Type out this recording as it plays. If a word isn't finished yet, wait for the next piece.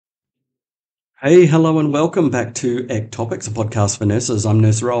Hey, hello, and welcome back to Ectopics, a podcast for nurses. I'm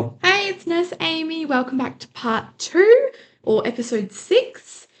Nurse Rob. Hey, it's Nurse Amy. Welcome back to part 2 or episode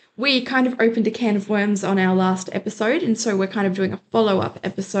 6. We kind of opened a can of worms on our last episode, and so we're kind of doing a follow-up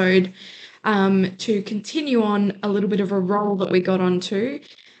episode to continue on a little bit of a roll that we got onto.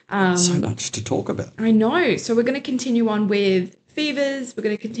 So much to talk about. I know. So we're going to continue on with fevers. We're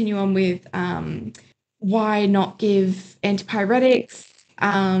going to continue on with why not give antipyretics.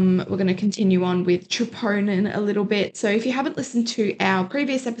 We're going to continue on with troponin a little bit. So if you haven't listened to our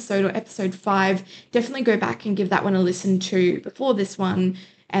previous episode or episode 5, definitely go back and give that one a listen to before this one,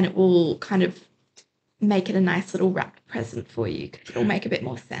 and it will kind of make it a nice little wrapped present for you because it'll make a bit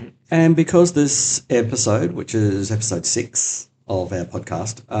more sense. And because this episode, which is episode 6 of our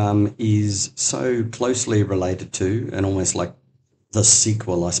podcast, is so closely related to, and almost like the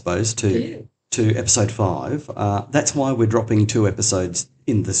sequel, I suppose, to episode 5, that's why we're dropping 2 episodes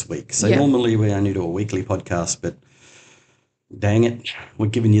in this week. So normally we only do a weekly podcast, but dang it, we're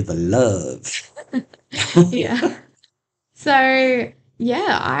giving you the love. Yeah. So,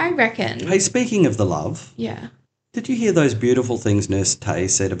 yeah, I reckon. Hey, speaking of the love, Yeah. did you hear those beautiful things Nurse Tay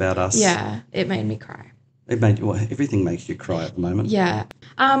said about us? Yeah, it made me cry. It made everything makes you cry at the moment. Yeah.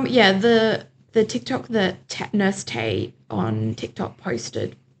 The TikTok that Nurse Tay on TikTok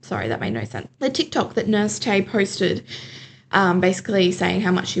posted. Sorry, that made no sense. The TikTok that Nurse Tay posted, basically saying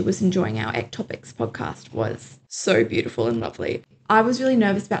how much she was enjoying our Ectopics podcast was so beautiful and lovely. I was really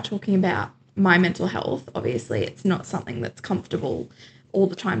nervous about talking about my mental health. Obviously, it's not something that's comfortable all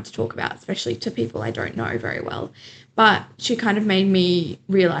the time to talk about, especially to people I don't know very well. But she kind of made me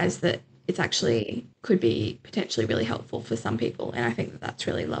realize that it's actually could be potentially really helpful for some people. And I think that that's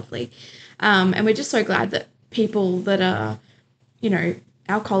really lovely. And we're just so glad that people that are,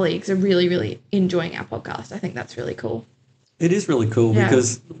 our colleagues are really, really enjoying our podcast. I think that's really cool. It is really cool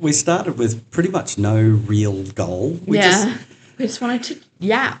because we started with pretty much no real goal. We just wanted to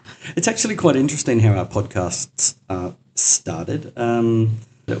yap. It's actually quite interesting how our podcasts started.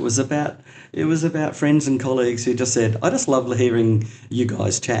 It was about friends and colleagues who just said, "I just love hearing you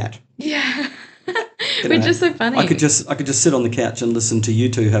guys chat." Yeah. Which is so funny. I could just sit on the couch and listen to you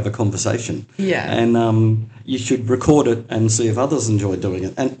two have a conversation. Yeah. And you should record it and see if others enjoy doing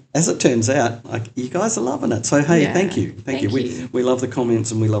it. And as it turns out, you guys are loving it. So hey, thank you. Thank you. We love the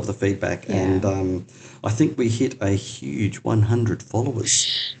comments and we love the feedback. Yeah. And I think we hit a huge 100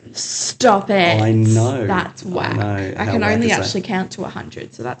 followers. Stop it. I know. That's whack. I can only actually count to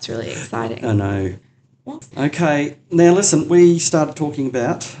 100, so that's really exciting. I know. What? Okay. Now listen, we started talking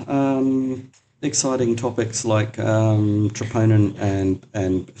about exciting topics like troponin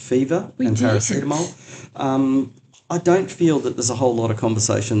and fever and paracetamol. I don't feel that there's a whole lot of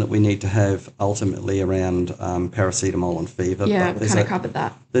conversation that we need to have ultimately around paracetamol and fever. Yeah, we kind of covered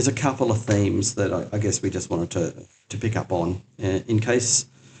that. There's a couple of themes that I guess we just wanted to pick up on in case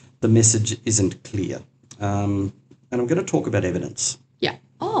the message isn't clear. And I'm going to talk about evidence. Yeah.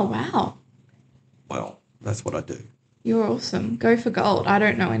 Oh, wow. Well, that's what I do. You're awesome. Go for gold. I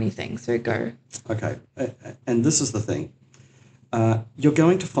don't know anything, so go. Okay. And this is the thing. You're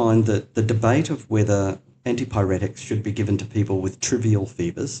going to find that the debate of whether antipyretics should be given to people with trivial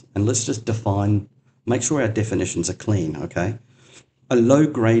fevers, and let's just make sure our definitions are clean, okay? A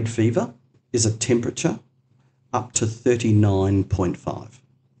low-grade fever is a temperature up to 39.5.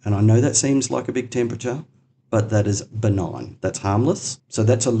 And I know that seems like a big temperature, but that is benign. That's harmless. So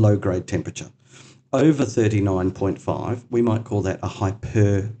that's a low-grade temperature. Over 39.5, we might call that a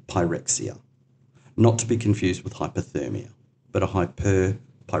hyperpyrexia. Not to be confused with hypothermia, but a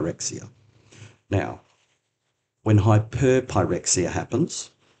hyperpyrexia. Now, when hyperpyrexia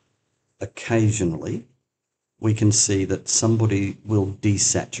happens, occasionally we can see that somebody will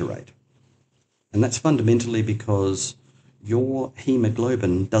desaturate. And that's fundamentally because your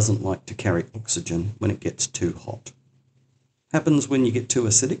hemoglobin doesn't like to carry oxygen when it gets too hot. Happens when you get too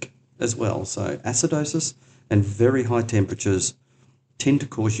acidic as well. So acidosis and very high temperatures tend to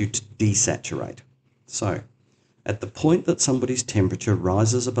cause you to desaturate. So at the point that somebody's temperature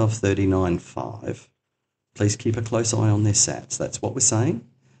rises above 39.5, please keep a close eye on their SATs. That's what we're saying.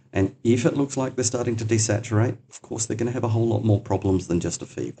 And if it looks like they're starting to desaturate, of course, they're going to have a whole lot more problems than just a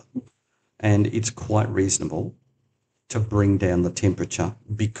fever. And it's quite reasonable to bring down the temperature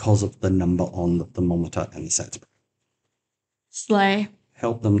because of the number on the thermometer and the SATs. Slay.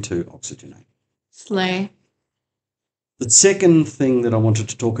 Help them to oxygenate. Slay. The second thing that I wanted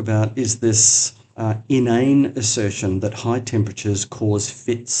to talk about is this inane assertion that high temperatures cause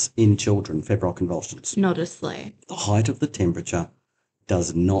fits in children, febrile convulsions. Not a slay. The height of the temperature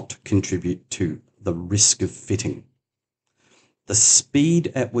does not contribute to the risk of fitting. The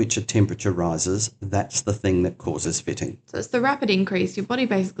speed at which a temperature rises, that's the thing that causes fitting. So it's the rapid increase. Your body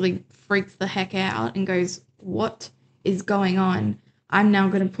basically freaks the heck out and goes, what is going on? I'm now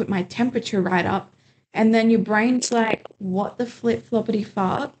going to put my temperature right up. And then your brain's like, what the flip-floppity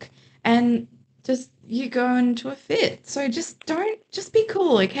fuck? And just you go into a fit. So just be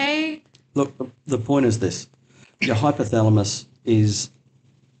cool, okay? Look, the point is this. Your hypothalamus is,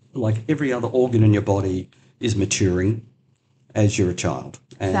 like every other organ in your body, is maturing as you're a child.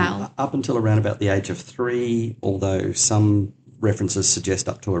 And up until around about the age of 3, although some references suggest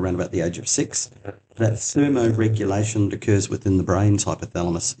up to around about the age of 6, that thermoregulation that occurs within the brain's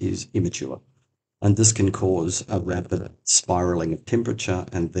hypothalamus is immature. And this can cause a rapid spiraling of temperature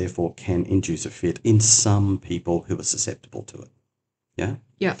and therefore can induce a fit in some people who are susceptible to it. Yeah?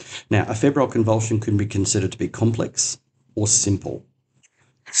 Yeah. Now, a febrile convulsion can be considered to be complex or simple.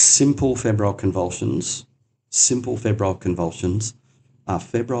 Simple febrile convulsions are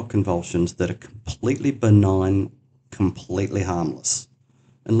febrile convulsions that are completely benign, completely harmless.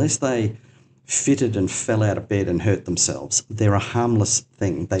 Unless they fitted and fell out of bed and hurt themselves, they're a harmless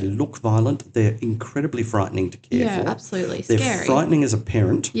thing. They look violent. They're incredibly frightening to care for. Yeah, absolutely. They're scary. frightening as a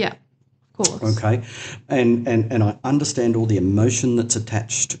parent. Yeah, of course. Okay. And I understand all the emotion that's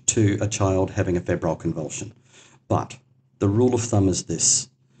attached to a child having a febrile convulsion. But the rule of thumb is this.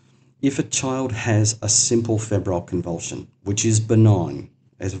 If a child has a simple febrile convulsion, which is benign,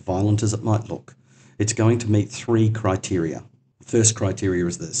 as violent as it might look, it's going to meet 3 criteria. First criteria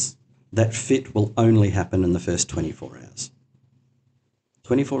is this. That fit will only happen in the first 24 hours.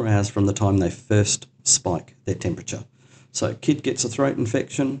 24 hours from the time they first spike their temperature. So kid gets a throat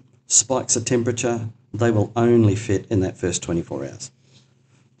infection, spikes a temperature, they will only fit in that first 24 hours.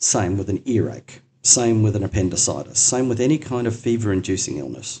 Same with an earache. Same with an appendicitis. Same with any kind of fever-inducing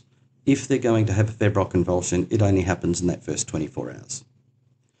illness. If they're going to have a febrile convulsion, it only happens in that first 24 hours.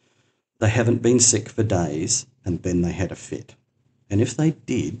 They haven't been sick for days and then they had a fit. And if they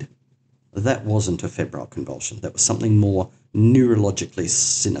did, that wasn't a febrile convulsion. That was something more neurologically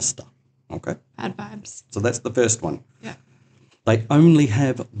sinister. Okay? Bad vibes. So that's the first one. Yeah. They only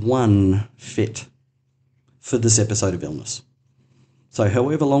have one fit for this episode of illness. So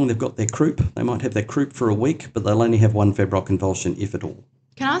however long they've got their croup, they might have their croup for a week, but they'll only have one febrile convulsion, if at all.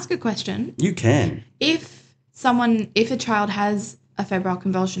 Can I ask a question? You can. If a child has a febrile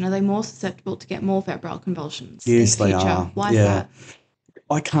convulsion, are they more susceptible to get more febrile convulsions? Yes, in the they future? are. Why is that?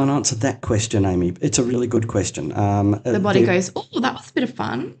 I can't answer that question, Amy. It's a really good question. The body goes, oh, that was a bit of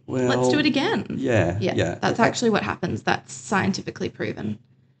fun. Well, let's do it again. Yeah. That's actually what happens. That's scientifically proven.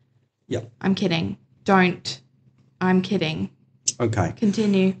 Yeah. I'm kidding. I'm kidding. Okay.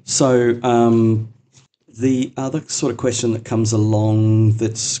 Continue. So the other sort of question that comes along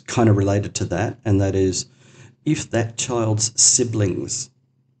that's kind of related to that, and that is if that child's siblings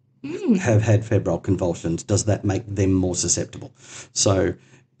have had febrile convulsions, does that make them more susceptible? So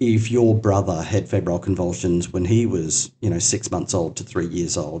if your brother had febrile convulsions when he was, 6 months old to 3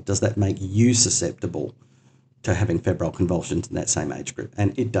 years old, does that make you susceptible to having febrile convulsions in that same age group?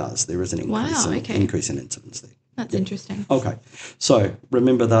 And it does. There is an increase in incidence there. That's interesting. Okay. So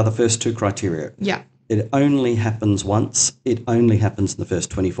remember, they're the first 2 criteria. Yeah. It only happens once. It only happens in the first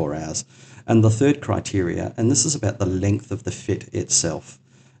 24 hours. And the third criteria, and this is about the length of the fit itself.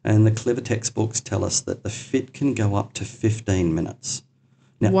 And the clever textbooks tell us that the fit can go up to 15 minutes.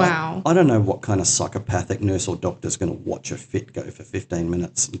 Now, wow. I don't know what kind of psychopathic nurse or doctor is going to watch a fit go for 15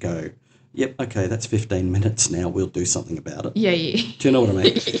 minutes and go, yep, okay, that's 15 minutes now. We'll do something about it. Yeah. Do you know what I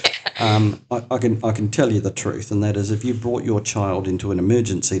mean? Yeah. I can tell you the truth, and that is if you brought your child into an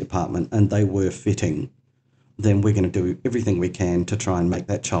emergency department and they were fitting, then we're going to do everything we can to try and make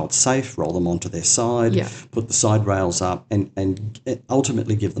that child safe, roll them onto their side, put the side rails up, and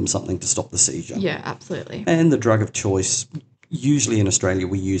ultimately give them something to stop the seizure. Yeah, absolutely. And the drug of choice, usually in Australia,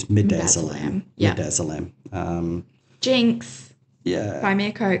 we use midazolam. Yeah. Midazolam. Jinx. Yeah. Buy me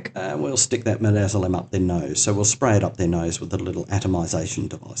a Coke. We'll stick that midazolam up their nose. So we'll spray it up their nose with a little atomization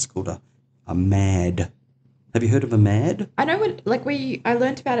device called a MAD. Have you heard of a MAD? I know I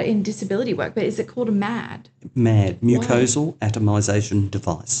learnt about it in disability work, but is it called a MAD? MAD, mucosal atomization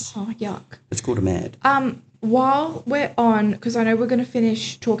device. Oh, yuck. It's called a MAD. While we're on, because I know we're going to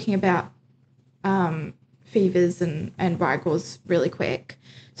finish talking about fevers and rigors really quick.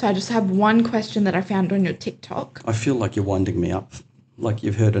 So I just have one question that I found on your TikTok. I feel like you're winding me up, like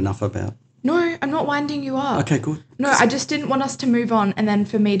you've heard enough about. No, I'm not winding you up. Okay, good. No, I just didn't want us to move on and then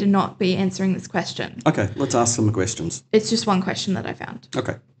for me to not be answering this question. Okay, let's ask some questions. It's just one question that I found.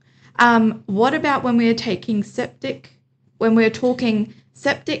 Okay. What about when we're talking septic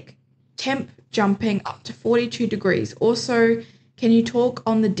temp jumping up to 42 degrees? Also, Can you talk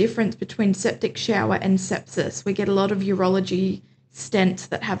on the difference between septic shower and sepsis? We get a lot of urology stents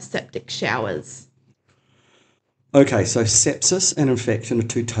that have septic showers. Okay, so sepsis and infection are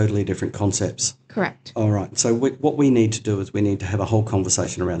two totally different concepts. Correct. All right, so what we need to do is we need to have a whole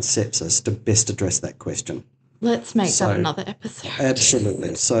conversation around sepsis to best address that question. Let's make that another episode.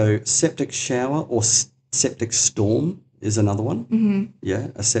 Absolutely. So septic shower or septic storm is another one. Mm-hmm. Yeah,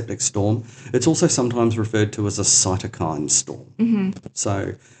 a septic storm. It's also sometimes referred to as a cytokine storm. Mm-hmm.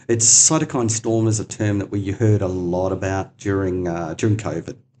 So cytokine storm is a term that we heard a lot about during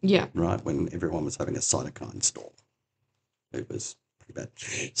COVID. Yeah. Right, when everyone was having a cytokine storm. It was pretty bad.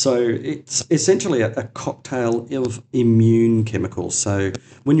 So it's essentially a cocktail of immune chemicals. So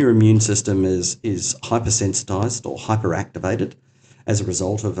when your immune system is hypersensitized or hyperactivated as a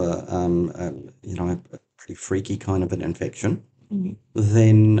result of a pretty freaky kind of an infection,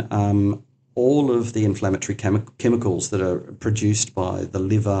 then all of the inflammatory chemicals that are produced by the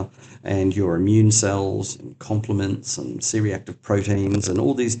liver and your immune cells and complements and C-reactive proteins and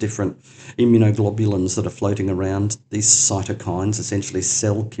all these different immunoglobulins that are floating around, these cytokines, essentially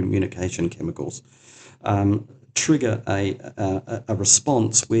cell communication chemicals, trigger a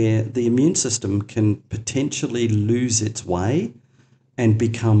response where the immune system can potentially lose its way and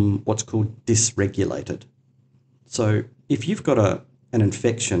become what's called dysregulated. So if you've got an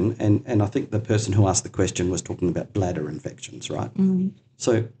infection, and I think the person who asked the question was talking about bladder infections, right? Mm-hmm.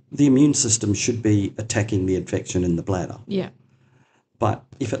 So the immune system should be attacking the infection in the bladder. Yeah. But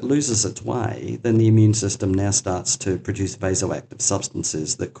if it loses its way, then the immune system now starts to produce vasoactive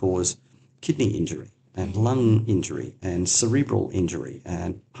substances that cause kidney injury and lung injury and cerebral injury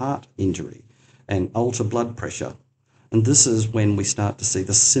and heart injury and alter blood pressure. And this is when we start to see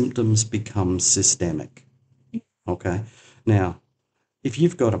the symptoms become systemic. Okay? Now, if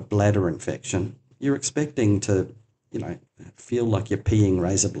you've got a bladder infection, you're expecting to, feel like you're peeing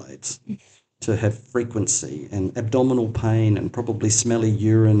razor blades, to have frequency and abdominal pain and probably smelly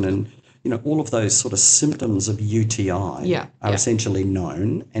urine and, all of those sort of symptoms of UTI are essentially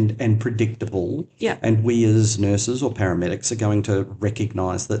known and predictable. Yeah. And we as nurses or paramedics are going to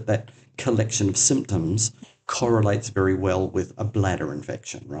recognise that collection of symptoms correlates very well with a bladder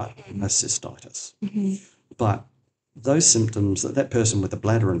infection, right? A cystitis. Mm-hmm. But those symptoms, that person with a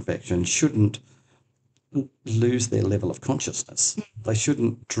bladder infection shouldn't lose their level of consciousness. They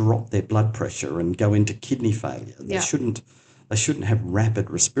shouldn't drop their blood pressure and go into kidney failure. They shouldn't have rapid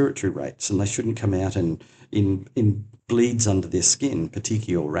respiratory rates, and they shouldn't come out in bleeds under their skin,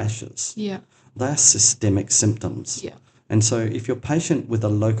 petechial rashes. Yeah. They're systemic symptoms. Yeah. And so if your patient with a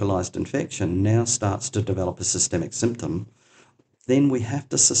localized infection now starts to develop a systemic symptom, then we have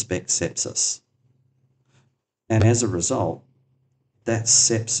to suspect sepsis. And as a result, that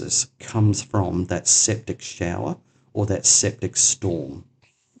sepsis comes from that septic shower or that septic storm.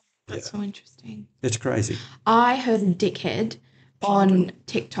 That's so interesting. It's crazy. I heard a dickhead on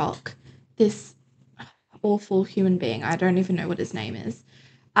TikTok, this awful human being, I don't even know what his name is,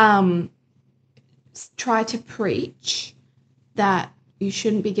 try to preach that you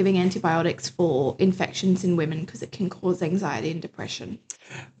shouldn't be giving antibiotics for infections in women because it can cause anxiety and depression.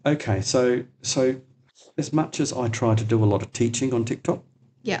 Okay, so as much as I try to do a lot of teaching on TikTok,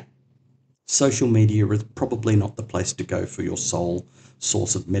 social media is probably not the place to go for your sole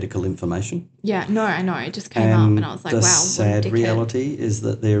source of medical information. Yeah, no, I know. It just came up and I was like, wow, the what a sad dickhead. reality is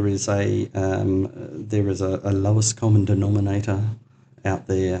that there is a lowest common denominator out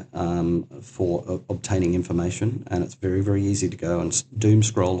there for obtaining information, and it's very, very easy to go and doom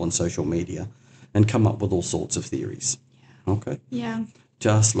scroll on social media and come up with all sorts of theories. Yeah. Okay? Yeah.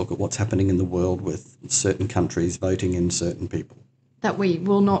 Just look at what's happening in the world with certain countries voting in certain people. That we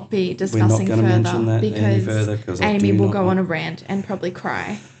will not be discussing We're not going to further mention that because any further because Amy will go on a rant and probably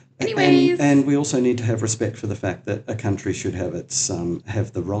cry. Anyways. And we also need to have respect for the fact that a country should have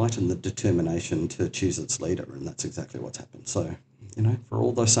have the right and the determination to choose its leader, and that's exactly what's happened. So, for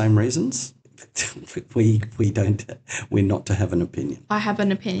all those same reasons, we're not to have an opinion. I have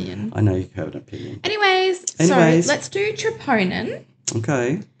an opinion. I know you have an opinion. Anyways, so let's do troponin.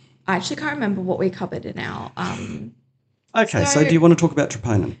 Okay. I actually can't remember what we covered in our Okay, so do you want to talk about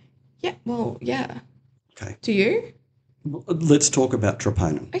troponin? Yeah, well, yeah. Okay. Do you? Let's talk about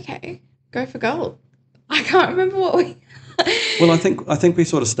troponin. Okay, go for gold. I can't remember what we... Well, I think we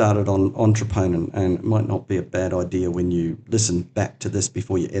sort of started on troponin, and it might not be a bad idea when you listen back to this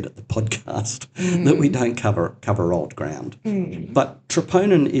before you edit the podcast that we don't cover old ground. But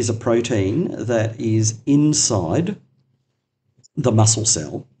troponin is a protein that is inside the muscle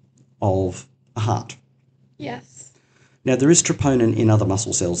cell of a heart. Yes. Now, there is troponin in other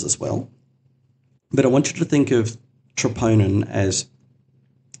muscle cells as well, but I want you to think of troponin as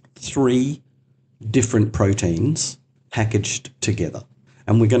 3 different proteins packaged together.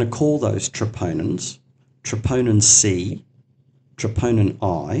 And we're going to call those troponins troponin C, troponin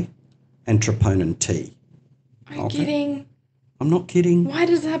I, and troponin T. Are you kidding? I'm not kidding. Why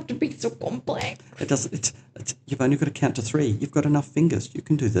does it have to be so complex? It doesn't. You've only got to count to 3. You've got enough fingers. You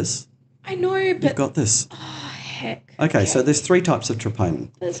can do this. I know, but... You've got this. Oh, heck. Okay, so there's 3 types of troponin.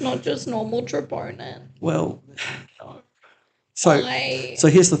 It's not just normal troponin. Well, no. So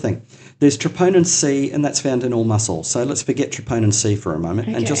here's the thing. There's troponin C, and that's found in all muscle. So let's forget troponin C for a moment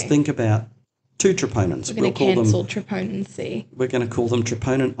and just think about 2 troponins. We're going to cancel troponin C. We're going to call them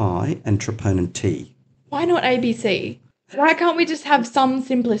troponin I and troponin T. Why not ABC? Why can't we just have some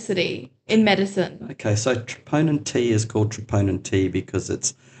simplicity in medicine? Okay, so troponin T is called troponin T because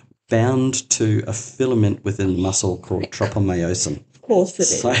it's bound to a filament within the muscle called tropomyosin. Of course it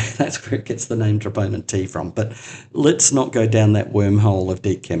is. So that's where it gets the name troponin T from. But let's not go down that wormhole of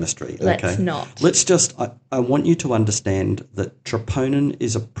deep chemistry. Let's not. Let's just, I want you to understand that troponin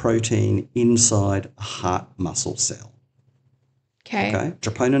is a protein inside a heart muscle cell. Okay.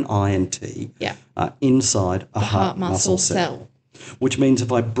 Troponin I and T are inside a heart muscle cell. Which means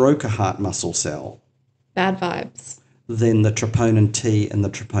if I broke a heart muscle cell, bad vibes, then the troponin T and the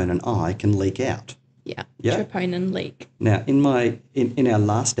troponin I can leak out. Yeah. Troponin leak. Now, in our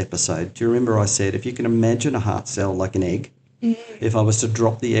last episode, do you remember I said if you can imagine a heart cell like an egg, if I was to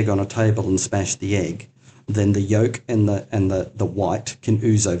drop the egg on a table and smash the egg, then the yolk and the white can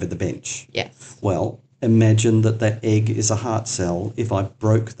ooze over the bench. Yes. Well, imagine that egg is a heart cell. If I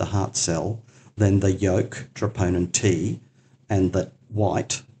broke the heart cell, then the yolk, troponin T, and the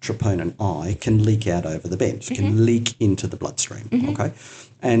white, troponin I, can leak out over the bench, can leak into the bloodstream, okay?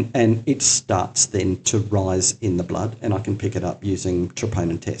 And it starts then to rise in the blood, and I can pick it up using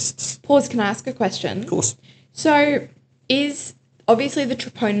troponin tests. Pause, can I ask a question? Of course. So obviously the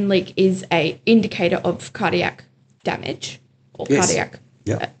troponin leak is a indicator of cardiac damage or cardiac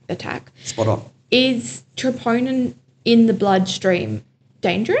attack. Spot on. Is troponin in the bloodstream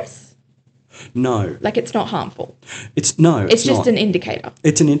dangerous? No. Like it's not harmful? It's just not. an indicator?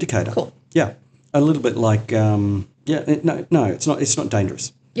 It's an indicator. Cool. Yeah. A little bit like, no, it's not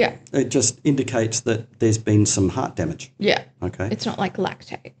dangerous. Yeah. It just indicates that there's been some heart damage. Yeah. Okay. It's not like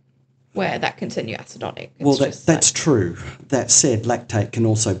lactate, where that can send you acidotic. That's true. That said, lactate can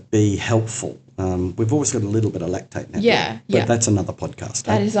also be helpful. We've always got a little bit of lactate now. Yeah, but that's another podcast.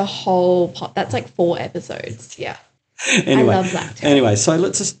 That is a whole that's like 4 episodes. Yeah. Anyway, I love lactate. Anyway, so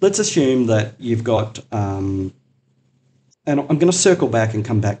let's assume that you've got, and I'm going to circle back and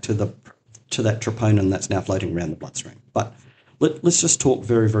come back to that troponin that's now floating around the bloodstream. But let's just talk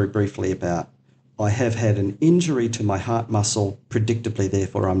very, very briefly about I have had an injury to my heart muscle, predictably,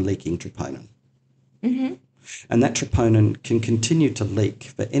 therefore I'm leaking troponin. Mm-hmm. And that troponin can continue to leak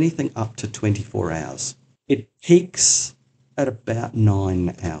for anything up to 24 hours. It peaks at about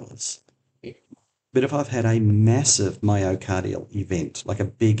 9 hours. But if I've had a massive myocardial event, like a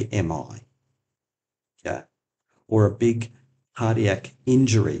big MI, or a big cardiac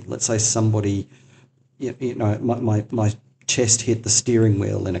injury, let's say somebody, my chest hit the steering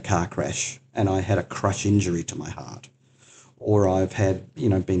wheel in a car crash and I had a crush injury to my heart, or I've had,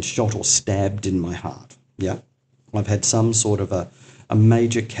 been shot or stabbed in my heart. Yeah. I've had some sort of a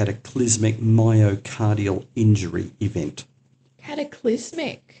major cataclysmic myocardial injury event.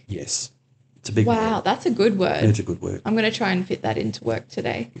 Cataclysmic? Yes. It's a big word. Wow, that's a good word. It's a good word. I'm going to try and fit that into work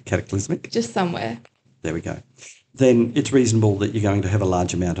today. Cataclysmic? Just somewhere. There we go. Then it's reasonable that you're going to have a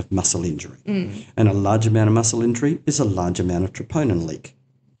large amount of muscle injury. And a large amount of muscle injury is a large amount of troponin leak.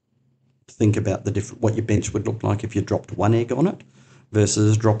 Think about what your bench would look like if you dropped 1 egg on it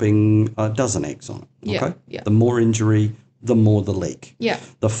versus dropping a dozen eggs on it. Okay? Yeah. The more injury, the more the leak. Yeah.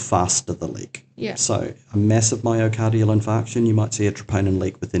 The faster the leak. Yeah. So a massive myocardial infarction, you might see a troponin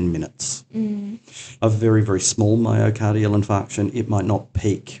leak within minutes. A very, very small myocardial infarction, it might not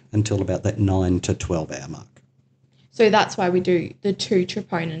peak until about that 9 to 12 hour mark. So that's why we do the 2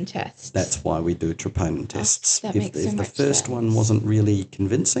 troponin tests. That's why we do troponin tests. That if makes so the much first sense. one wasn't really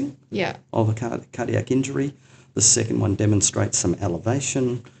convincing of a cardiac injury, the second one demonstrates some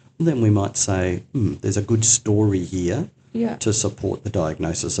elevation, then we might say, there's a good story here to support the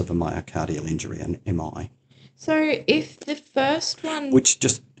diagnosis of a myocardial injury, an MI. So if the first one...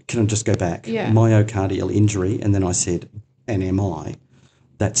 Can I just go back? Yeah. Myocardial injury, and then I said an MI.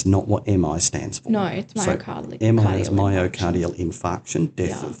 That's not what MI stands for. No, it's myocardial. So MI is myocardial infarction,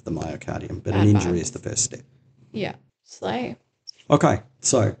 death of the myocardium, but an injury is the first step. Yeah, slay. Okay,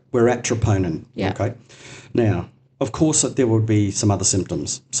 so we're at troponin. Yeah. Okay. Now, of course, there would be some other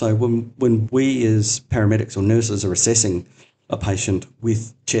symptoms. So when we as paramedics or nurses are assessing a patient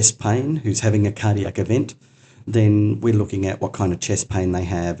with chest pain who's having a cardiac event, then we're looking at what kind of chest pain they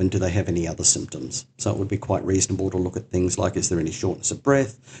have and do they have any other symptoms. So it would be quite reasonable to look at things like, is there any shortness of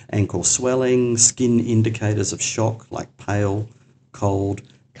breath, ankle swelling, skin indicators of shock like pale, cold,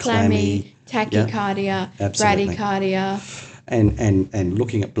 clammy, tachycardia, absolutely. bradycardia. And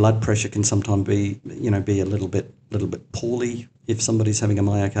looking at blood pressure can sometimes be a little bit poorly if somebody's having a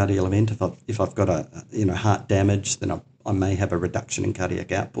myocardial event. If I've got a heart damage, then I may have a reduction in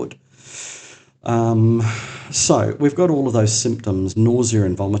cardiac output. So we've got all of those symptoms. Nausea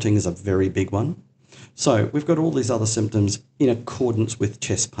and vomiting is a very big one. So we've got all these other symptoms in accordance with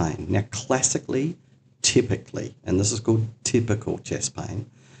chest pain. Now, classically, typically, and this is called typical chest pain,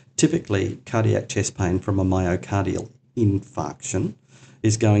 typically cardiac chest pain from a myocardial infarction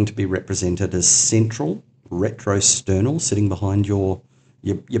is going to be represented as central retrosternal, sitting behind your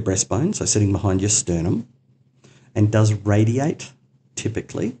breastbone, so sitting behind your sternum, and does radiate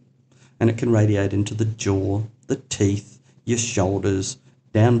typically, and it can radiate into the jaw, the teeth, your shoulders,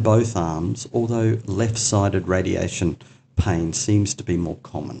 down both arms, although left-sided radiation pain seems to be more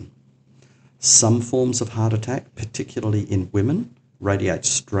common. Some forms of heart attack, particularly in women, radiate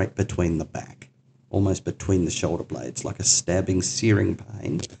straight between the back, almost between the shoulder blades, like a stabbing, searing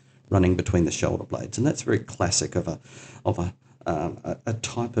pain running between the shoulder blades. And that's very classic of a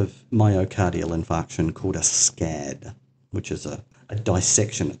type of myocardial infarction called a SCAD, which is a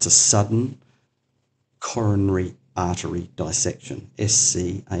dissection. It's a sudden coronary artery dissection,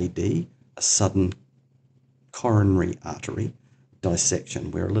 SCAD, a sudden coronary artery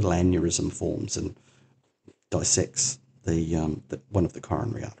dissection, where a little aneurysm forms and dissects one of the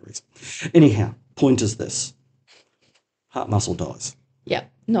coronary arteries. Anyhow, point is this: heart muscle dies.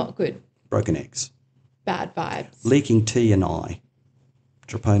 Yep, not good. Broken eggs. Bad vibes. Leaking T and I,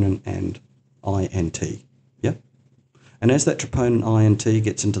 troponin and I and T. Yep. And as that troponin I and T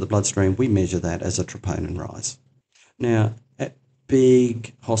gets into the bloodstream, we measure that as a troponin rise. Now, at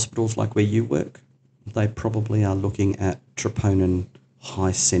big hospitals like where you work, they probably are looking at troponin,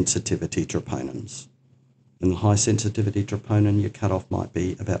 high sensitivity troponins. And high sensitivity troponin, your cutoff might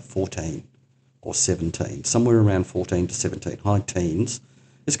be about 14 or 17, somewhere around 14 to 17. High teens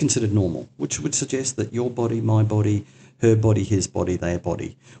is considered normal, which would suggest that your body, my body, her body, his body, their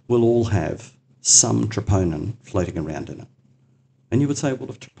body will all have some troponin floating around in it. And you would say,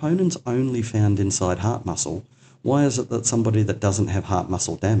 well, if troponin's only found inside heart muscle, why is it that somebody that doesn't have heart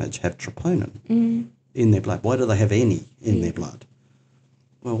muscle damage have troponin in their blood? Why do they have any in their blood?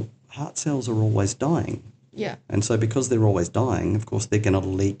 Well, heart cells are always dying. Yeah. And so because they're always dying, of course, they're going to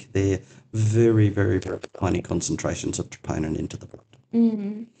leak their very, very, very tiny concentrations of troponin into the blood.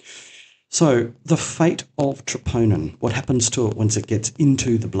 Mm-hmm. So the fate of troponin, what happens to it once it gets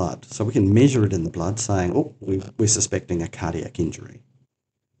into the blood? So we can measure it in the blood saying, oh, we're suspecting a cardiac injury.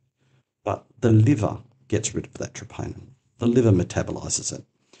 But the liver gets rid of that troponin. The liver metabolizes it.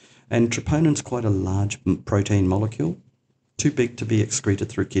 And troponin's quite a large protein molecule, too big to be excreted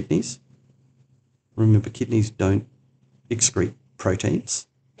through kidneys. Remember, kidneys don't excrete proteins,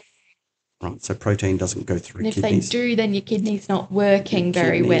 right? So protein doesn't go through kidneys. And if they do, then your kidney's not working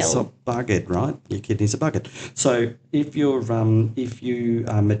very well. Kidneys are buggered, right? Your kidneys are buggered. So if you are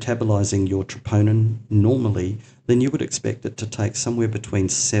metabolizing your troponin normally, then you would expect it to take somewhere between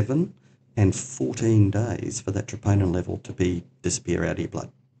 7 and 14 days for that troponin level to disappear out of your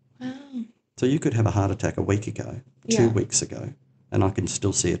blood. Wow. So you could have a heart attack a week ago, 2 weeks ago, and I can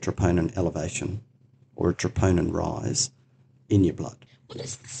still see a troponin elevation or a troponin rise in your blood. What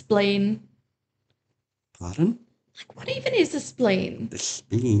is the spleen? Pardon? Like, what even is the spleen? The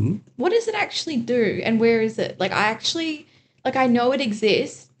spleen? What does it actually do, and where is it? Like, I know it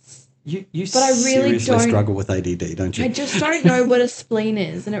exists. You but I really seriously don't struggle with ADD, don't you? I just don't know what a spleen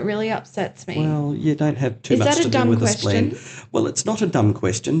is, and it really upsets me. Well, you don't have too much to do with a spleen. Well, it's not a dumb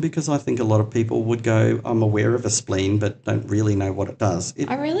question, because I think a lot of people would go, I'm aware of a spleen, but don't really know what it does.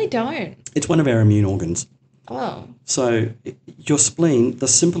 I really don't. It's one of our immune organs. Oh. So your spleen, the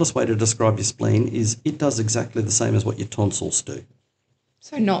simplest way to describe your spleen is it does exactly the same as what your tonsils do.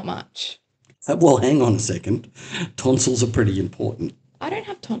 So not much. Well, hang on a second. Tonsils are pretty important. I don't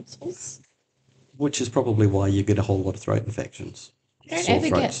have tonsils. Which is probably why you get a whole lot of throat infections. I don't ever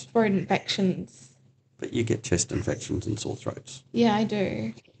get throat infections. But you get chest infections and sore throats. Yeah, I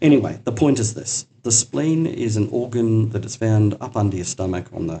do. Anyway, the point is this. The spleen is an organ that is found up under your stomach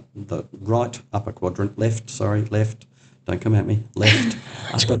on the right upper quadrant, left, don't come at me, left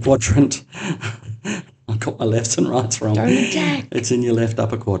upper quadrant. I'm got my lefts and rights wrong. Don't attack. It's in your left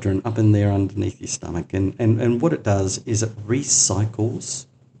upper quadrant, up in there underneath your stomach. And what it does is it recycles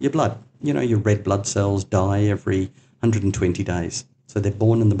your blood. You know, your red blood cells die every 120 days. So they're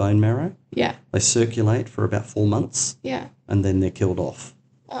born in the bone marrow. Yeah. They circulate for about 4 months. Yeah. And then they're killed off.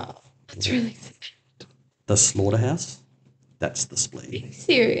 Oh, that's really sad. The slaughterhouse, that's the Are spleen. you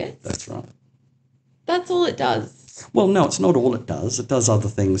serious? That's right. That's all it does. Well, no, it's not all it does. It does other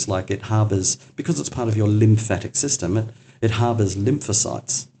things like it harbours, because it's part of your lymphatic system, it harbours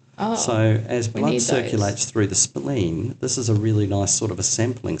lymphocytes. Oh, So as we blood need circulates through the spleen, this is a really nice sort of a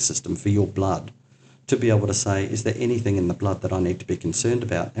sampling system for your blood to be able to say, is there anything in the blood that I need to be concerned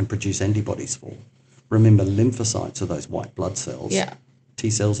about and produce antibodies for? Remember, lymphocytes are those white blood cells. Yeah. T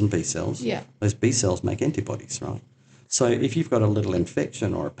cells and B cells. Yeah. Those B cells make antibodies, right? So if you've got a little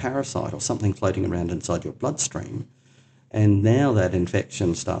infection or a parasite or something floating around inside your bloodstream, and now that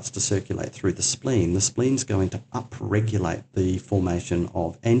infection starts to circulate through the spleen's going to upregulate the formation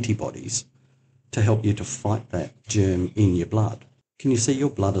of antibodies to help you to fight that germ in your blood. Can you see your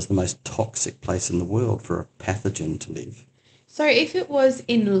blood is the most toxic place in the world for a pathogen to live? So if it was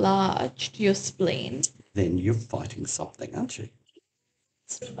enlarged, your spleen, Then you're fighting something, aren't you?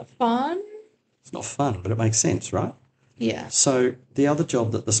 it's not fun. It's not fun, but it makes sense, right? Yeah. So the other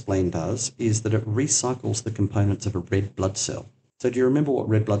job that the spleen does is that it recycles the components of a red blood cell. So do you remember what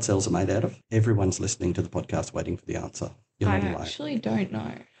red blood cells are made out of? Everyone's listening to the podcast waiting for the answer. You're I not alone. actually don't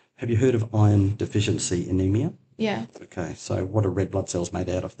know. Have you heard of iron deficiency anemia? Yeah. Okay, so what are red blood cells made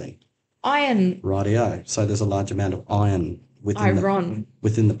out of then? Iron. Rightio. So there's a large amount of iron Iron.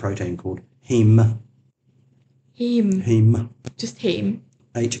 within the protein called heme. Heme. Heme. Just heme.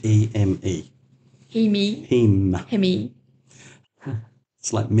 H-E-M-E. Heme. Heme. Hemi.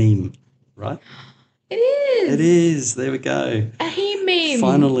 It's like meme, right? It is. It is. There we go. A heme meme.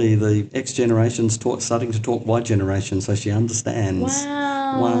 Finally, the X generation's starting to talk Y generation, so she understands.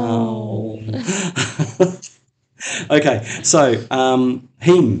 Wow. Okay, so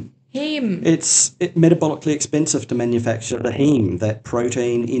heme. Heme. It's metabolically expensive to manufacture the heme, that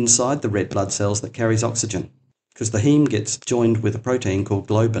protein inside the red blood cells that carries oxygen, because the heme gets joined with a protein called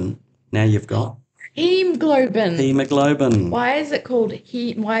globin. Now you've got Hemoglobin. hemoglobin. Why is it called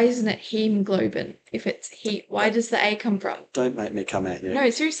why isn't it hemoglobin? If it's why does the A come from? Don't make me come at you. No,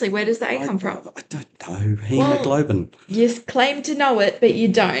 seriously, where does the A come from? I don't know. Hemoglobin. You claim to know it, but you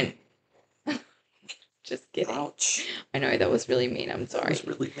don't. Just kidding. Ouch. I know that was really mean. I'm That sorry. was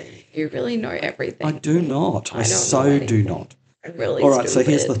really mean. You really know everything. I do not. I don't so know do anything. not. I'm really All right, so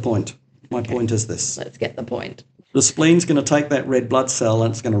here's stupid. the point. My point is this. Let's get the point. The spleen's going to take that red blood cell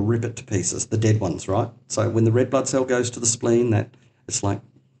and it's going to rip it to pieces, the dead ones, right? So when the red blood cell goes to the spleen, it's like,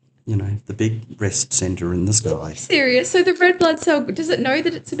 the big rest centre in the sky. Serious? So the red blood cell, does it know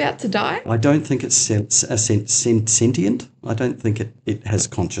that it's about to die? I don't think it's sentient. I don't think it has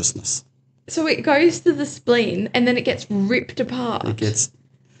consciousness. So it goes to the spleen and then it gets ripped apart. It gets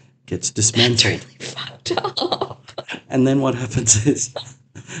That's dismantled. really fucked up. And then what happens is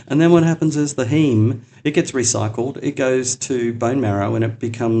the heme, it gets recycled, it goes to bone marrow and it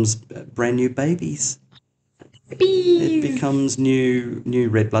becomes brand new babies. It Bees. becomes new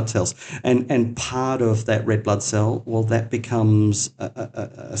red blood cells. And part of that red blood cell, well, that becomes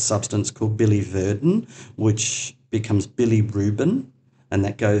a substance called biliverdin, which becomes bilirubin, and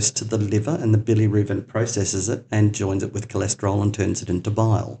that goes to the liver, and the bilirubin processes it and joins it with cholesterol and turns it into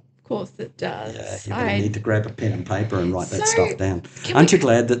bile. Of course it does. Yeah, you're going to need to grab a pen and paper and write that So, stuff down. can Aren't we- you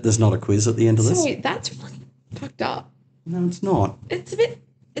glad that there's not a quiz at the end of this? So that's really fucked up. No, it's not. It's a bit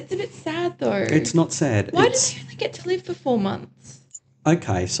sad though. It's not sad. Why It's- does he only get to live for 4 months?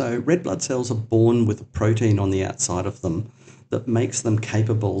 Okay, so red blood cells are born with a protein on the outside of them that makes them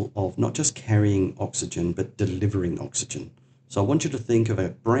capable of not just carrying oxygen, but delivering oxygen. So I want you to think of a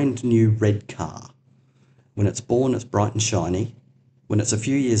brand new red car. When it's born, it's bright and shiny. When it's a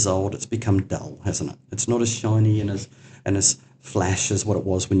few years old, it's become dull, hasn't it? It's not as shiny and as flash as what it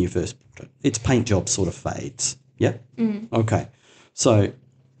was when you first bought it. Its paint job sort of fades. Yeah? Okay. So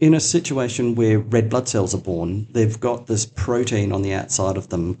in a situation where red blood cells are born, they've got this protein on the outside of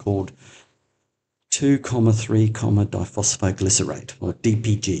them called 2,3,diphosphoglycerate, or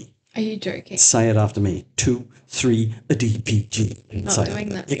DPG. Are you joking? Say it after me. 2,3-DPG. Not Say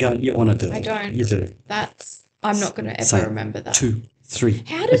doing it. that. You want to do it. I don't. You do. I'm not going to Say ever it. remember that. 2,3-DPG.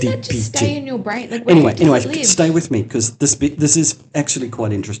 How does that just stay in your brain? Like, where Anyway, does it live? stay with me because this is actually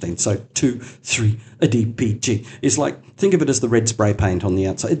quite interesting. So 2,3-DPG is like, think of it as the red spray paint on the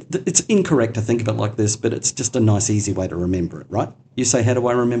outside. It's incorrect to think of it like this, but it's just a nice, easy way to remember it, right? You say, how do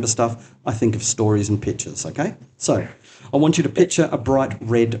I remember stuff? I think of stories and pictures, okay? So I want you to picture a bright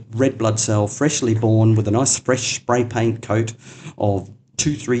red blood cell, freshly born, with a nice fresh spray paint coat of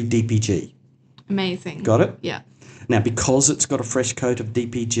 2,3 DPG. Amazing. Got it? Yeah. Now, because it's got a fresh coat of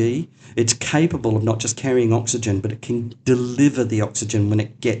DPG, it's capable of not just carrying oxygen, but it can deliver the oxygen when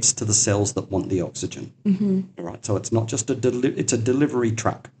it gets to the cells that want the oxygen. Mm-hmm. All right, so it's not just it's a delivery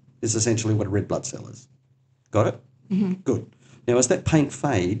truck, is essentially what a red blood cell is. Got it? Mm-hmm. Good. Now, as that paint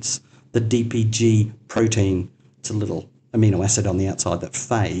fades, the DPG protein, it's a little amino acid on the outside that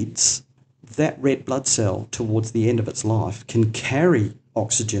fades, that red blood cell towards the end of its life can carry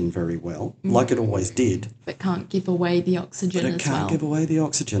oxygen very well, like it always did. But can't give away the oxygen But it as can't well. give away the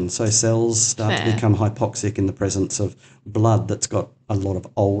oxygen. So cells start to Fair. become hypoxic in the presence of blood that's got a lot of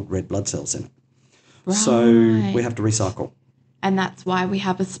old red blood cells in it. Right. So we have to recycle. And that's why we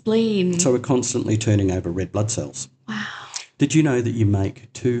have a spleen. So we're constantly turning over red blood cells. Wow. Did you know that you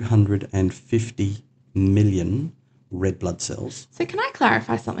make 250 million red blood cells So can I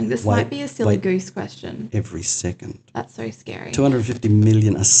clarify something? This Wait, might be a silly wait. goose question. every second? That's so scary. 250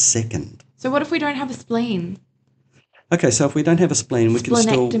 million a second. So what if we don't have a spleen? Okay, so if we don't have a spleen, we can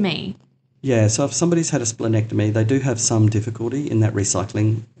still... Splenectomy. Yeah, so if somebody's had a splenectomy, they do have some difficulty in that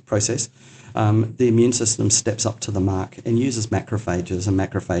recycling process. The immune system steps up to the mark and uses macrophages, and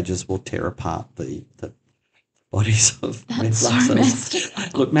macrophages will tear apart the bodies of red That's blood so cells. messed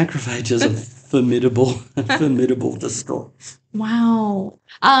up. Look, macrophages are formidable destroyers. Wow.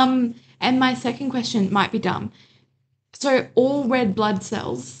 And my second question might be dumb. So all red blood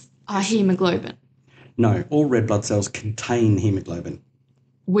cells are hemoglobin, No, all red blood cells contain hemoglobin.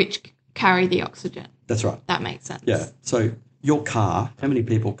 which carry the oxygen. That's right. That makes sense. Yeah. So your car, how many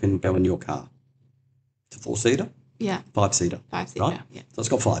people can go in your car? It's a 4-seater? Yeah. 5-seater. 5-seater. Right? Yeah. So it's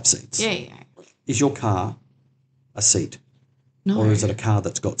got 5 seats. Yeah. Is your car a seat? No. Or is it a car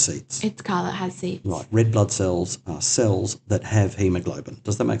that's got seats? It's a car that has seats. Right. Red blood cells are cells that have hemoglobin.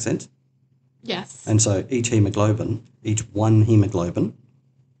 Does that make sense? Yes. And so each one hemoglobin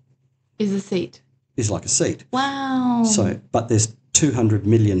Is a seat. is like a seat. Wow. So, but there's 200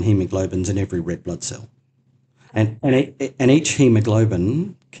 million hemoglobins in every red blood cell. And each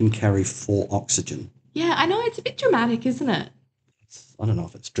hemoglobin can carry 4 oxygen. Yeah, I know it's a bit dramatic, isn't it? I don't know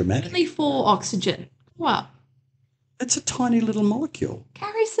if it's dramatic. Only 4 oxygen. What? It's a tiny little molecule.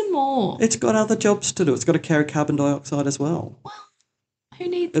 Carry some more. It's got other jobs to do. It's got to carry carbon dioxide as well. Well, who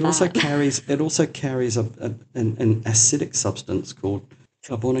needs It that? also carries an acidic substance called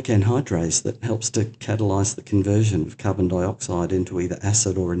carbonic anhydrase that helps to catalyse the conversion of carbon dioxide into either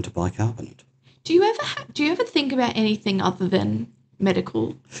acid or into bicarbonate. Do you ever think about anything other than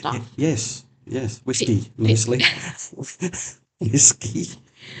medical stuff? Yes, whiskey mostly. Whiskey.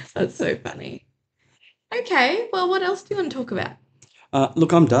 That's so funny. Okay, well, what else do you want to talk about?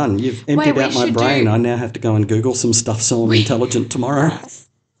 Look, I'm done. You've emptied we out my should brain. do- I now have to go and Google some stuff so I'm intelligent tomorrow.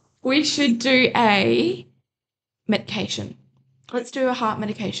 We should do a medication. Let's do a heart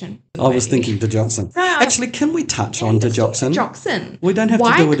medication. I was thinking digoxin. No, Actually, can we touch on digoxin? Digoxin. We don't have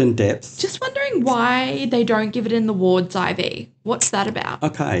Why- to do it in depth. Just wondering why they don't give it in the wards IV. What's that about?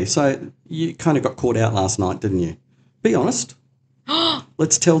 Okay, so you kind of got caught out last night, didn't you? Be honest.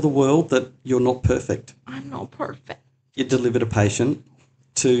 Let's tell the world that you're not perfect. I'm not perfect. You delivered a patient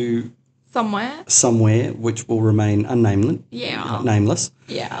to Somewhere. which will remain Yeah. nameless.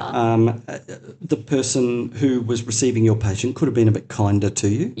 Yeah. The person who was receiving your patient could have been a bit kinder to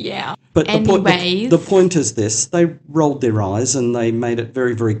you. Yeah. But Anyways. the point is this: they rolled their eyes and they made it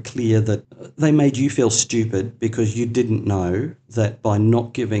very, very clear that they made you feel stupid because you didn't know that by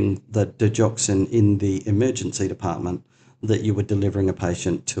not giving the digoxin in the emergency department, that you were delivering a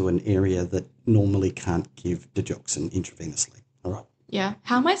patient to an area that normally can't give digoxin intravenously. All right. Yeah.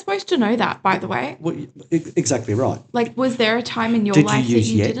 How am I supposed to know that, by the way? Well, exactly right. Like, was there a time in your Did life you use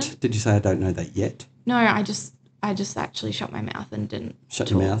that you yet? didn't? Did you say I don't know that yet? No, I just actually shut my mouth and didn't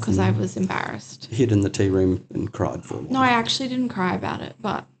Shut your mouth because I and- was embarrassed. Hid in the tea room and cried for a while. No, I actually didn't cry about it,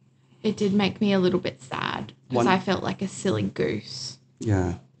 but it did make me a little bit sad because I felt like a silly goose.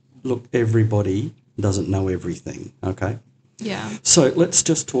 Yeah. Look, everybody doesn't know everything, okay? Yeah. So let's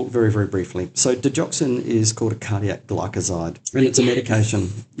just talk very, very briefly. So digoxin is called a cardiac glycoside, and it's a medication.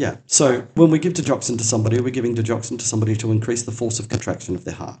 Yeah. So when we give digoxin to somebody, we're giving digoxin to somebody to increase the force of contraction of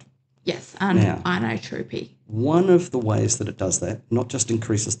their heart. Yes, and Now- inotropy. One of the ways that it does that, not just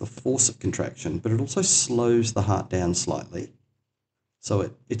increases the force of contraction, but it also slows the heart down slightly.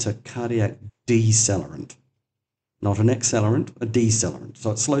 So it's a cardiac decelerant, not an accelerant, a decelerant. So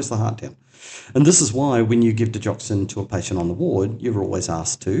it slows the heart down. And this is why when you give digoxin to a patient on the ward, you're always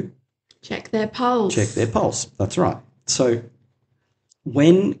asked to Check their pulse. check their pulse. That's right. So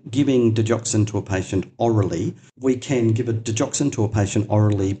When giving digoxin to a patient orally, we can give a digoxin to a patient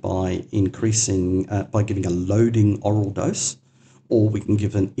orally by by giving a loading oral dose, or we can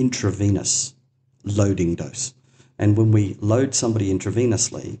give an intravenous loading dose. And when we load somebody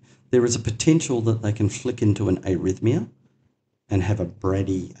intravenously, there is a potential that they can flick into an arrhythmia and have a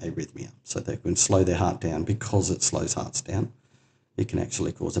bradyarrhythmia. So they can slow their heart down. Because it slows hearts down, it can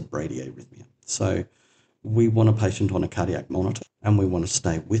actually cause a bradyarrhythmia. So we want a patient on a cardiac monitor, and we want to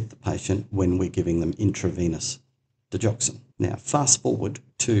stay with the patient when we're giving them intravenous digoxin. Now, fast forward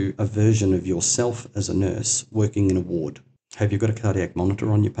to a version of yourself as a nurse working in a ward. Have you got a cardiac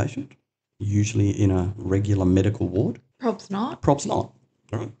monitor on your patient? Usually in a regular medical ward? Probs not. Probs not.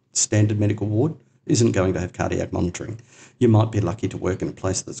 Right. Standard medical ward isn't going to have cardiac monitoring. You might be lucky to work in a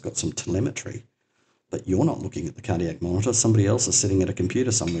place that's got some telemetry, but you're not looking at the cardiac monitor. Somebody else is sitting at a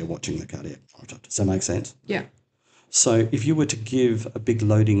computer somewhere watching the cardiac monitor. Does that make sense? Yeah. So if you were to give a big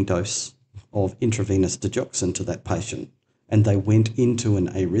loading dose of intravenous digoxin to that patient and they went into an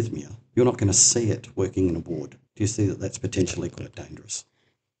arrhythmia, you're not going to see it working in a ward. Do you see that that's potentially quite dangerous?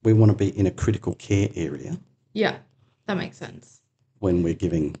 We want to be in a critical care area. Yeah, that makes sense. When we're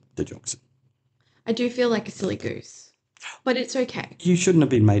giving digoxin. I do feel like a silly goose, but it's okay. You shouldn't have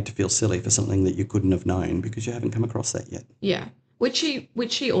been made to feel silly for something that you couldn't have known because you haven't come across that yet. Yeah, which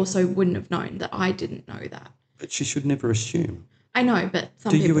she also wouldn't have known that I didn't know that. But she should never assume. I know, but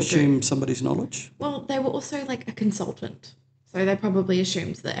some do people you assume do. somebody's knowledge? Well, they were also like a consultant, so they probably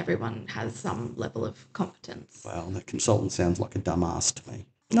assumed that everyone has some level of competence. Well, that consultant sounds like a dumbass to me.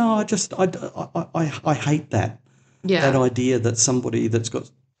 No, I hate that. Yeah. That idea that somebody that's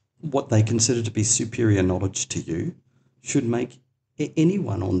got what they consider to be superior knowledge to you should make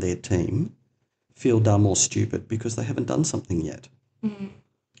anyone on their team feel dumb or stupid because they haven't done something yet. Mm.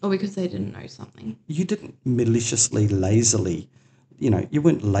 Or because they didn't know something. You didn't maliciously, lazily, you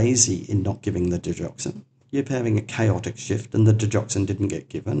weren't lazy in not giving the digoxin. You're having a chaotic shift and the digoxin didn't get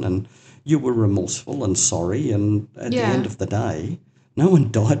given and you were remorseful and sorry, and at the end of the day, no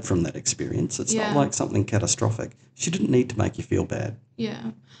one died from that experience. It's not like something catastrophic. She didn't need to make you feel bad.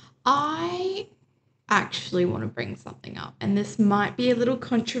 Yeah. I actually want to bring something up, and this might be a little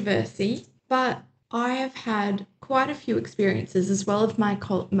controversy, but I have had quite a few experiences as well as my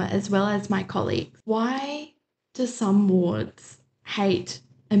colleagues. Why do some wards hate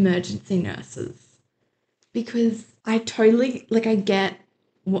emergency nurses? Because I totally, I get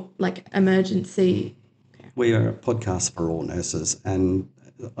what, emergency. We are a podcast for all nurses, and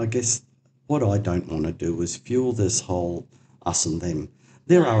I guess what I don't want to do is fuel this whole us and them.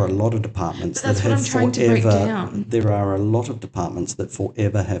 There are a lot of departments that have forever. There are a lot of departments that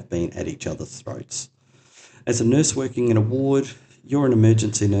forever have been at each other's throats. As a nurse working in a ward, you're an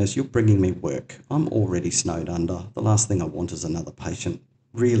emergency nurse. You're bringing me work. I'm already snowed under. The last thing I want is another patient.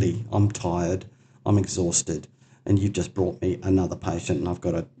 Really, I'm tired. I'm exhausted. And you've just brought me another patient and I've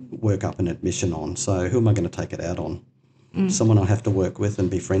got to work up an admission on. So who am I going to take it out on? Someone I have to work with and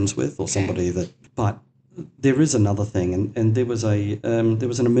be friends with, or somebody that... But there is another thing, and there was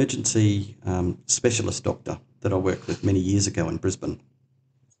an emergency specialist doctor that I worked with many years ago in Brisbane.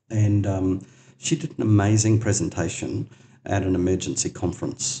 And she did an amazing presentation at an emergency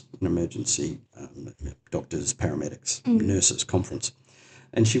conference, an emergency doctors, paramedics, nurses conference.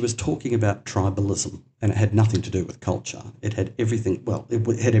 And she was talking about tribalism, and it had nothing to do with culture. It had everything,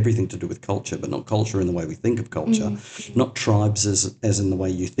 it had everything to do with culture, but not culture in the way we think of culture, not tribes as in the way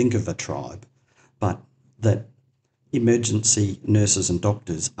you think of a tribe, but that emergency nurses and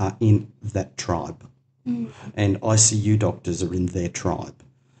doctors are in that tribe. And ICU doctors are in their tribe.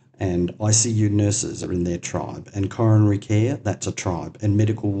 And ICU nurses are in their tribe, and coronary care, that's a tribe, and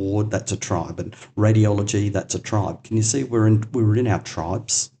medical ward, that's a tribe, and radiology, that's a tribe. Can you see we're in our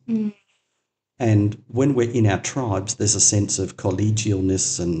tribes? And when we're in our tribes, there's a sense of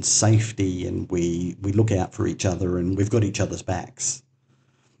collegialness and safety, and we look out for each other, and we've got each other's backs.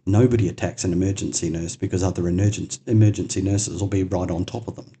 Nobody attacks an emergency nurse because other emergency nurses will be right on top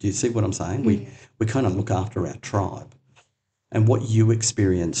of them. Do you see what I'm saying? We kind of look after our tribe. And what you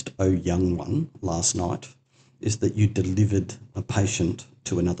experienced, oh young one, last night, is that you delivered a patient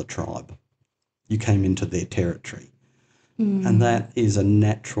to another tribe. You came into their territory. And that is a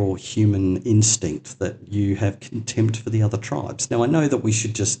natural human instinct that you have contempt for the other tribes. Now, I know that we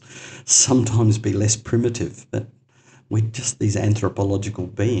should just sometimes be less primitive, but we're just these anthropological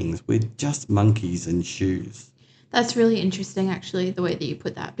beings. We're just monkeys in shoes. That's really interesting, actually, the way that you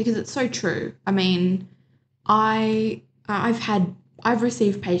put that, because it's so true. I mean, I've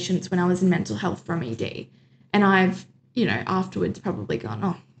received patients when I was in mental health from ED, and I've, afterwards probably gone,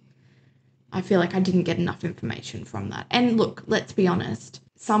 oh, I feel like I didn't get enough information from that. And look, let's be honest,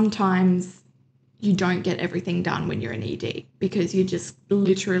 sometimes you don't get everything done when you're in ED because you're just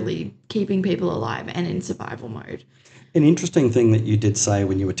literally keeping people alive and in survival mode. An interesting thing that you did say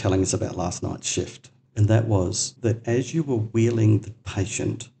when you were telling us about last night's shift, and that was that as you were wheeling the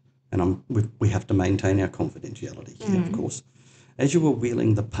patient, and we have to maintain our confidentiality here, of course, as you were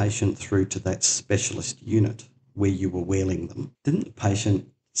wheeling the patient through to that specialist unit where you were wheeling them, didn't the patient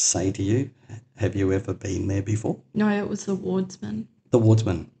say to you, have you ever been there before? No, it was the wardsman. The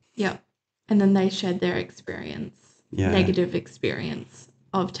wardsman. Yep. And then they shared their experience, Yeah. negative experience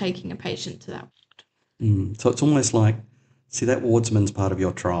of taking a patient to that So it's almost like, see, that wardsman's part of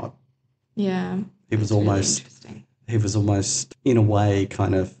your tribe. Yeah. He was really almost, interesting. he was almost, in a way,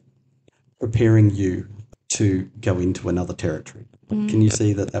 kind of preparing you to go into another territory. Can you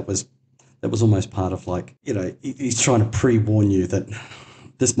see that was almost part of, like, you know, he's trying to pre-warn you that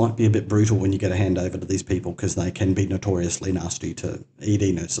this might be a bit brutal when you get a handover to these people because they can be notoriously nasty to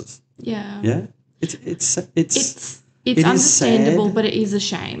ED nurses. Yeah. Yeah? It's understandable, sad. but it is a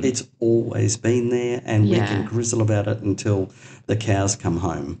shame. It's always been there, and we can grizzle about it until the cows come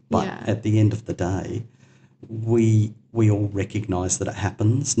home. But at the end of the day, we all recognise that it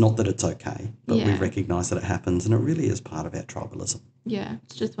happens. Not that it's okay, but we recognise that it happens, and it really is part of our tribalism. Yeah,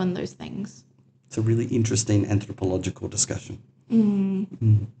 it's just one of those things. It's a really interesting anthropological discussion.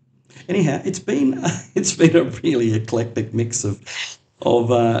 Anyhow, it's been a really eclectic mix of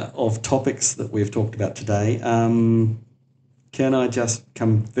topics that we've talked about today. Can I just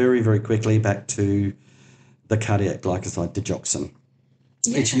come very, very quickly back to the cardiac glycoside digoxin?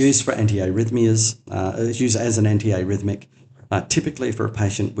 Yes. It's used for antiarrhythmias. It's used as an antiarrhythmic, typically for a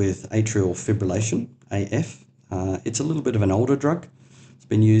patient with atrial fibrillation, AF. It's a little bit of an older drug. It's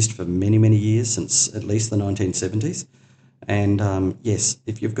been used for many, many years, since at least the 1970s. And yes,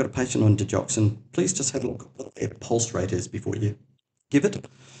 if you've got a patient on digoxin, please just have a look at what their pulse rate is before you give it.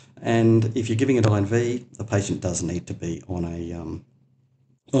 And if you're giving it IV, the patient does need to be on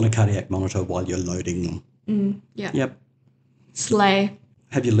a cardiac monitor while you're loading them. Yeah. Yep. Slay.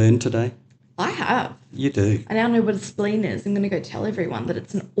 Have you learned today? I have. You do. I now know what a spleen is. I'm going to go tell everyone that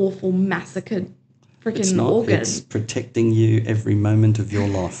it's an awful massacred It's freaking not. organ. It's protecting you every moment of your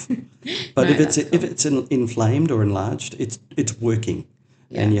life. But No, if it's that's cool. inflamed or enlarged, it's working.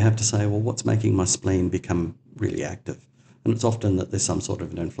 Yeah. And you have to say, well, what's making my spleen become really active? And it's often that there's some sort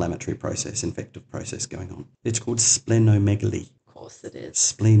of an inflammatory process, infective process going on. It's called splenomegaly. Of course it is.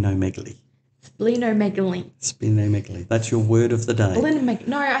 Splenomegaly. Splenomegaly. Splenomegaly. That's your word of the day.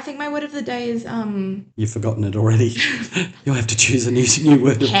 No, I think my word of the day is You've forgotten it already. You'll have to choose a new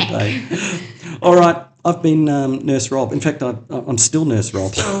word of the day. All right. I've been Nurse Rob. In fact, I'm still Nurse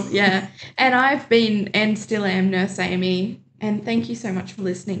Rob. yeah. And I've been and still am Nurse Amy. And thank you so much for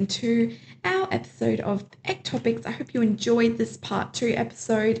listening to our episode of Ectopics. I hope you enjoyed this part 2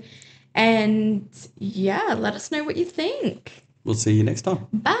 episode. And yeah, let us know what you think. We'll see you next time.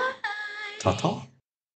 Bye. Ta-ta.